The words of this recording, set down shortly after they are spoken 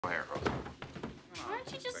here, Rosa. Why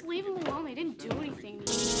don't you just leave them alone? They didn't do anything.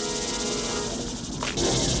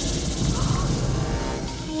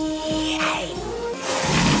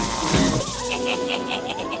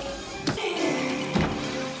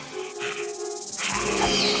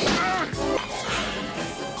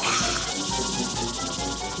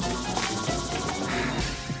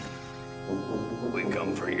 We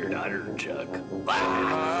come for your daughter, Chuck.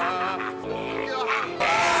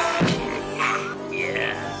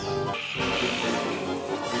 Yeah.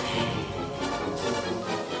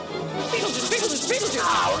 Beetlejuice!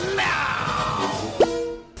 Oh, no!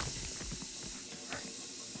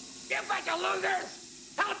 You bunch of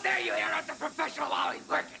losers! How dare you hear out the professional while he's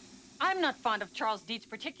working? I'm not fond of Charles Dietz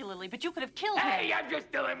particularly, but you could have killed him. Hey, I'm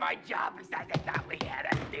just doing my job. Besides, I thought we had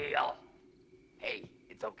a deal. Hey,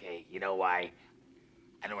 it's okay. You know why?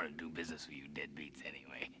 I don't want to do business with you deadbeats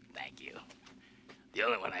anyway. Thank you. The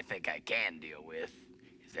only one I think I can deal with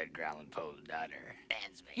is Edgar Allan Poe's daughter.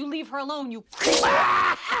 You leave her alone, you...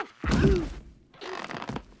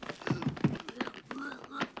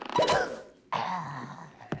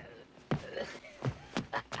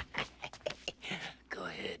 Go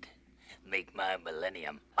ahead. Make my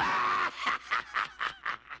millennium. Yeah.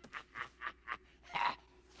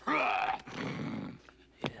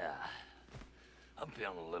 I'm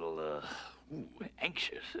feeling a little,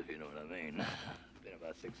 anxious, if you know what I mean. It's been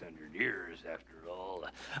about 600 years after all.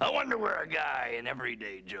 I wonder where a guy, an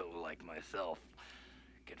everyday Joe like myself,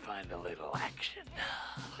 can find a little action.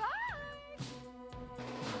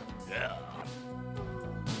 Yeah.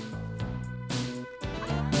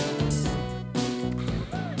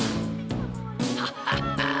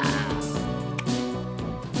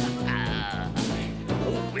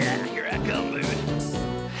 Oh, yeah, here I come, baby.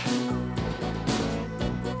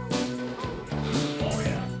 Oh,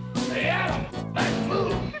 yeah. Hey, Adam, nice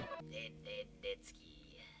move.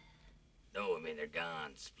 Dead-ski. No, I mean, they're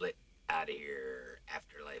gone, split out of here,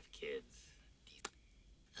 afterlife kids.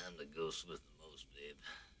 I'm the ghost with the most, babe.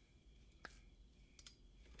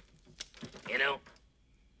 You know,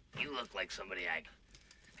 you look like somebody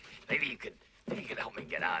maybe you could help me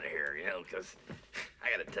get out of here, you know, because I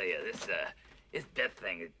gotta tell you, this death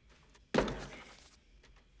thing,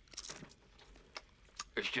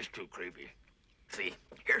 it's just too creepy. See,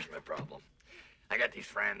 here's my problem. I got these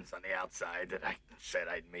friends on the outside that I said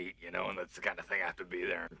I'd meet, you know, and that's the kind of thing I have to be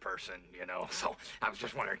there in person, you know. So I was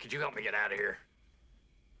just wondering, could you help me get out of here?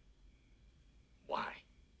 Why?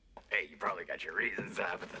 Hey, you probably got your reasons,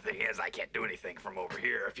 but the thing is, I can't do anything from over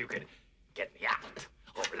here. If you could get me out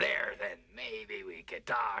over there, then maybe we could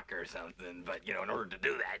talk or something. But, you know, in order to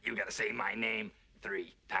do that, you gotta say my name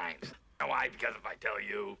 3 times. You know why? Because if I tell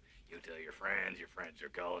you, you tell your friends are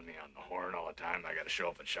calling me on the horn all the time. I gotta show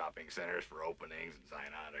up at shopping centers for openings and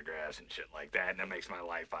sign autographs and shit like that, and that makes my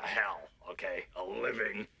life a hell, okay? A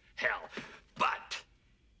living hell. But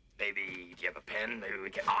maybe, do you have a pen? Maybe we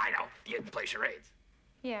can, oh, I know, you can play charades.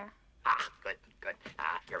 Yeah. Ah, good, good.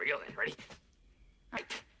 Here we go then. Ready?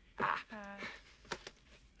 Right.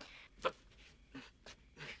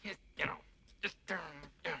 You know, just turn.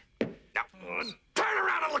 Now, turn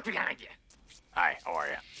around and look behind you. Hi, how are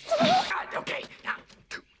you? Okay, now,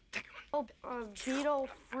 2, take one. Oh, beetle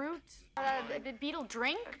fruit? Beetle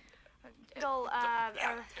drink? Beetle,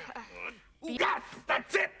 Yes,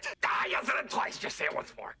 that's it! You said it twice. Just say it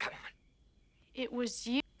once more. Come on. It was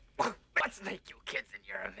you. Let's make you kids in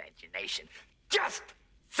your imagination. Just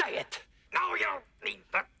say it. No, you don't need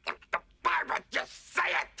the Barbara. Just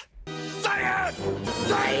say it. Say it!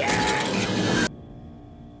 Say it!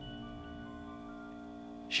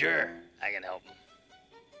 Sure, I can help him.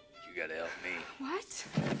 You gotta help me. What?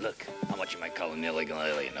 Look, how much am I calling an illegal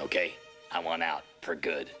alien, okay? I want out for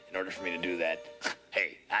good. In order for me to do that,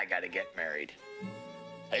 hey, I gotta get married.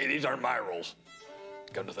 Hey, these aren't my rules.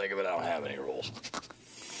 Come to think of it, I don't have any rules.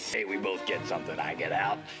 Hey, we both get something. I get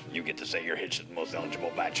out. You get to say you're hitched to the most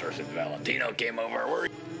eligible bachelor since Valentino came over. We're...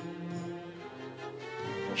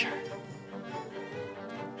 Sure.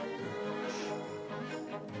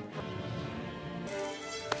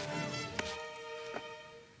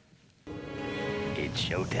 It's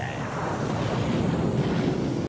showtime.